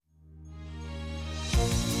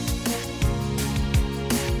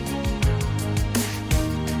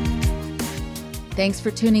Thanks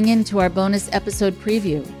for tuning in to our bonus episode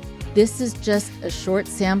preview. This is just a short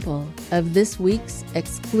sample of this week's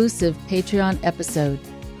exclusive Patreon episode.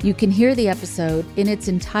 You can hear the episode in its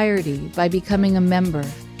entirety by becoming a member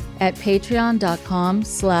at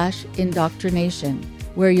patreon.com/indoctrination,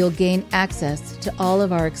 where you'll gain access to all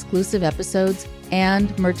of our exclusive episodes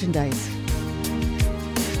and merchandise.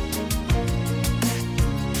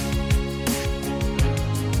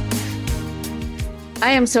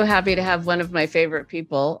 I am so happy to have one of my favorite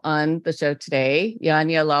people on the show today,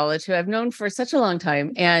 Janja Lalich, who I've known for such a long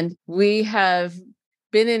time. And we have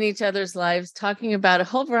been in each other's lives talking about a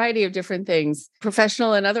whole variety of different things,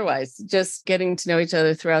 professional and otherwise, just getting to know each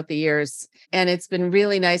other throughout the years. And it's been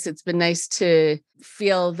really nice. It's been nice to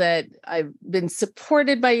feel that I've been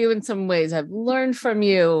supported by you in some ways. I've learned from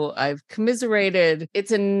you. I've commiserated.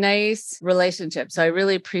 It's a nice relationship. So I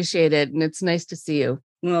really appreciate it. And it's nice to see you.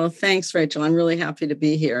 Well, thanks, Rachel. I'm really happy to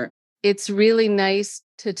be here. It's really nice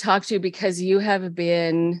to talk to you because you have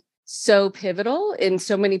been so pivotal in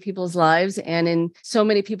so many people's lives and in so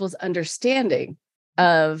many people's understanding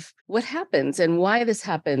of what happens and why this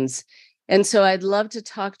happens. And so I'd love to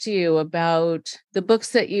talk to you about the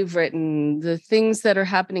books that you've written, the things that are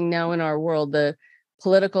happening now in our world, the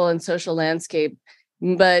political and social landscape.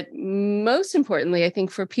 But most importantly, I think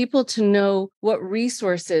for people to know what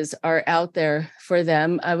resources are out there for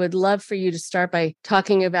them, I would love for you to start by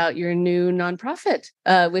talking about your new nonprofit,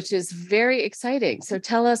 which is very exciting. So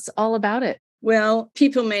tell us all about it. Well,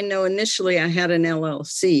 people may know initially I had an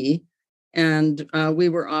LLC, and we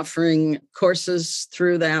were offering courses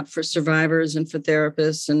through that for survivors and for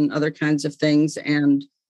therapists and other kinds of things. And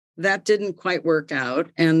that didn't quite work out.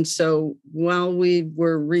 And so while we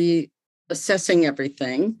were assessing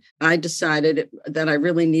everything, I decided that I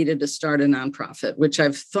really needed to start a nonprofit, which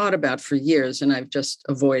I've thought about for years and I've just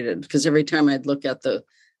avoided because every time I'd look at the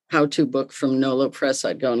how-to book from Nolo Press,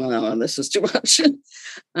 I'd go, no, this is too much.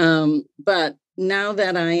 But now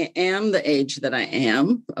that I am the age that I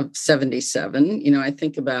am of 77, I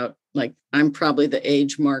think about I'm probably the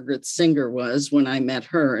age Margaret Singer was when I met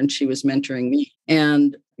her and she was mentoring me.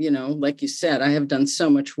 And like you said, I have done so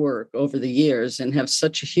much work over the years and have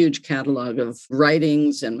such a huge catalog of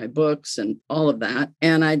writings and my books and all of that.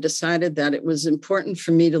 And I decided that it was important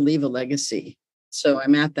for me to leave a legacy. So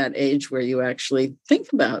I'm at that age where you actually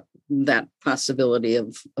think about that possibility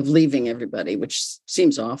of leaving everybody, which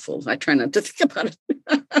seems awful. I try not to think about it.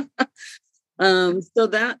 So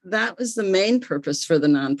that was the main purpose for the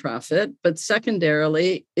nonprofit. But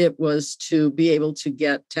secondarily, it was to be able to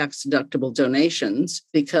get tax-deductible donations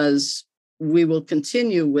because we will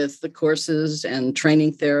continue with the courses and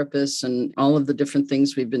training therapists and all of the different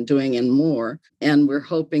things we've been doing and more. And we're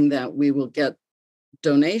hoping that we will get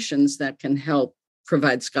donations that can help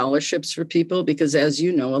provide scholarships for people because, as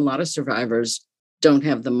you know, a lot of survivors don't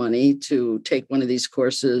have the money to take one of these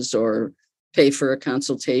courses or pay for a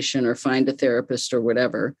consultation or find a therapist or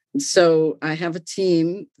whatever. So I have a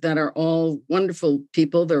team that are all wonderful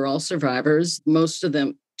people. They're all survivors. Most of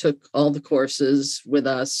them took all the courses with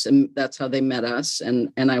us, and that's how they met us.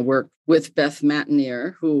 And I work with Beth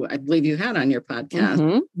Matinier, who I believe you had on your podcast.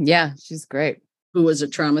 Mm-hmm. Yeah, she's great. Who was a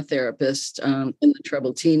trauma therapist in the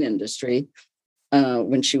troubled teen industry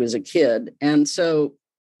when she was a kid. And so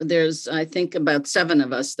there's, I think, about 7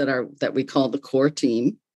 of us that we call the core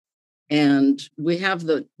team. And we have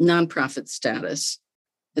the nonprofit status.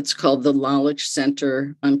 It's called the Lalich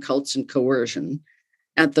Center on Cults and Coercion.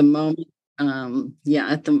 At the moment, I'm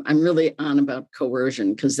really on about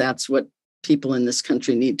coercion because that's what people in this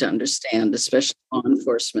country need to understand, especially law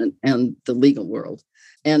enforcement and the legal world.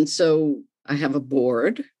 And so I have a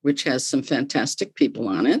board, which has some fantastic people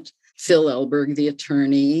on it. Phil Elberg, the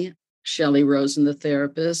attorney, Shelley Rosen, the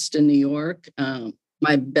therapist in New York,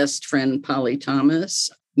 my best friend, Polly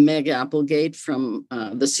Thomas, Meg Applegate from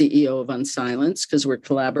the CEO of Unsilence, because we're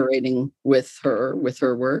collaborating with her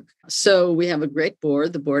work. So we have a great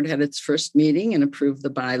board. The board had its first meeting and approved the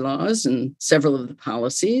bylaws and several of the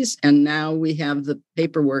policies. And now we have the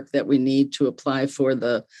paperwork that we need to apply for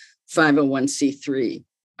the 501c3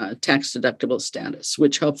 tax-deductible status,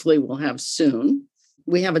 which hopefully we'll have soon.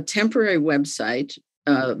 We have a temporary website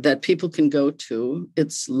that people can go to.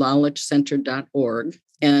 It's lalichcenter.org.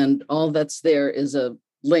 And all that's there is a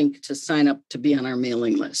link to sign up to be on our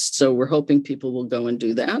mailing list. So we're hoping people will go and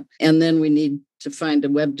do that. And then we need to find a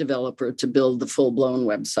web developer to build the full-blown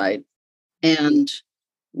website. And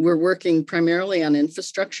we're working primarily on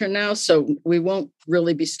infrastructure now. So we won't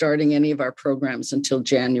really be starting any of our programs until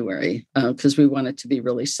January because we want it to be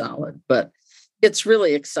really solid. But it's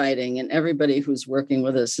really exciting. And everybody who's working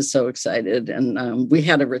with us is so excited. And we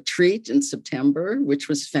had a retreat in September, which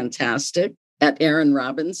was fantastic. at Aaron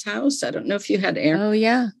Robbins' house. I don't know if you had Aaron. Oh,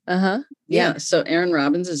 yeah. Uh-huh. Yeah. So Aaron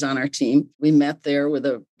Robbins is on our team. We met there with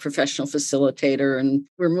a professional facilitator and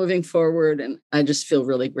we're moving forward. And I just feel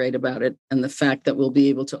really great about it. And the fact that we'll be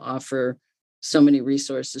able to offer so many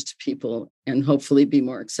resources to people and hopefully be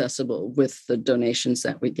more accessible with the donations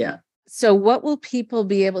that we get. So what will people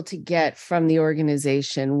be able to get from the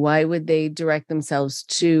organization? Why would they direct themselves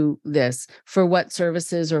to this? For what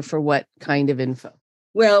services or for what kind of info?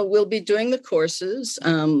 Well, we'll be doing the courses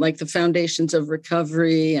like the Foundations of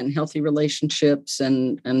Recovery and Healthy Relationships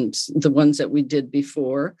and the ones that we did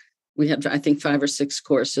before. We had, I think, 5 or 6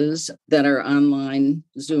 courses that are online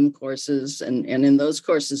Zoom courses. And in those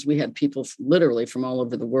courses, we had people literally from all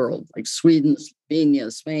over the world, like Sweden,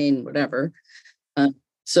 Slovenia, Spain, whatever.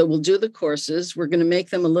 So we'll do the courses. We're going to make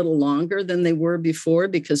them a little longer than they were before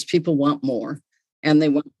because people want more. And they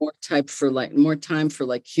want more time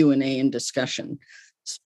for Q&A and discussion.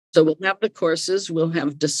 So we'll have the courses, we'll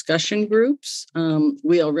have discussion groups.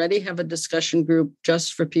 We already have a discussion group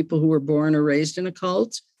just for people who were born or raised in a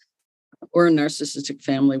cult or a narcissistic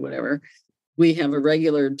family, whatever. We have a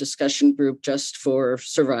regular discussion group just for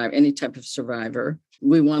any type of survivor.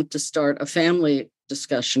 We want to start a family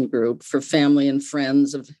discussion group for family and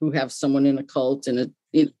friends who have someone in a cult and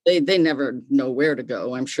they never know where to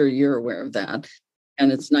go. I'm sure you're aware of that.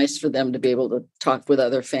 And it's nice for them to be able to talk with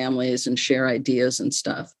other families and share ideas and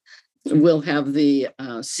stuff. We'll have the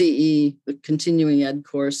CE, the continuing ed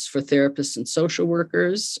course for therapists and social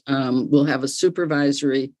workers. We'll have a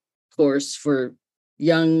supervisory course for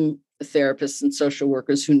young therapists and social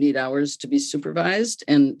workers who need hours to be supervised.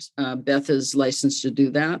 And Beth is licensed to do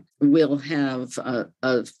that. We'll have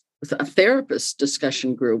a therapist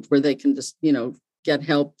discussion group where they can just, get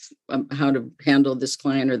help how to handle this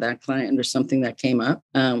client or that client or something that came up.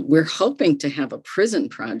 We're hoping to have a prison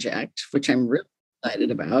project, which I'm really excited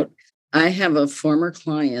about. I have a former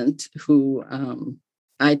client who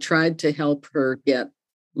I tried to help her get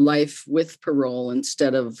life with parole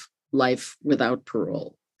instead of life without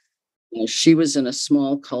parole. She was in a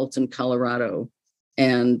small cult in Colorado,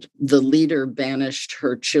 and the leader banished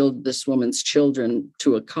this woman's children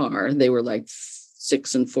to a car. They were like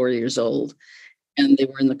 6 and 4 years old. And they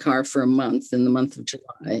were in the car for a month, in the month of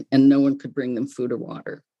July, and no one could bring them food or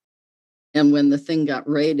water. And when the thing got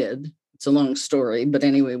raided, it's a long story, but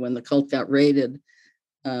anyway, when the cult got raided,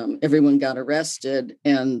 everyone got arrested,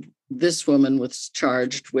 and this woman was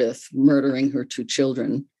charged with murdering her 2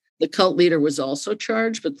 children. The cult leader was also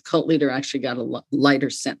charged, but the cult leader actually got a lighter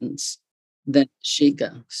sentence than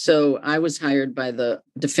Shika. So I was hired by the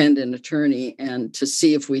defendant attorney and to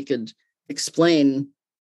see if we could explain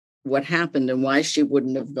what happened and why she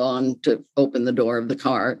wouldn't have gone to open the door of the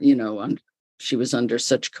car, she was under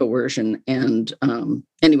such coercion. And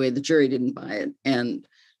anyway, the jury didn't buy it and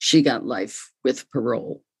she got life with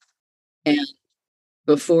parole. And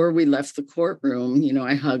before we left the courtroom,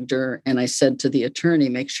 I hugged her and I said to the attorney,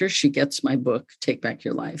 make sure she gets my book, Take Back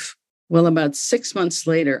Your Life. Well, about 6 months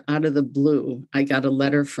later, out of the blue, I got a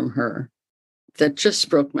letter from her that just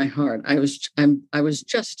broke my heart. I was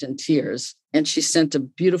just in tears. And she sent a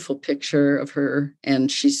beautiful picture of her.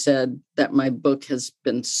 And she said that my book has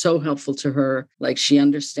been so helpful to her. Like she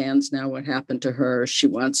understands now what happened to her. She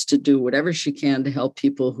wants to do whatever she can to help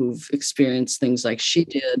people who've experienced things like she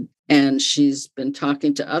did. And she's been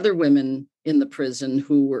talking to other women in the prison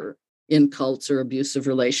who were in cults or abusive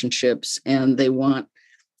relationships. And they're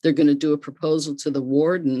going to do a proposal to the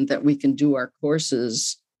warden that we can do our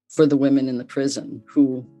courses for the women in the prison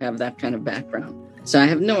who have that kind of background. So I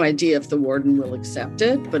have no idea if the warden will accept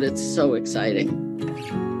it, but it's so exciting.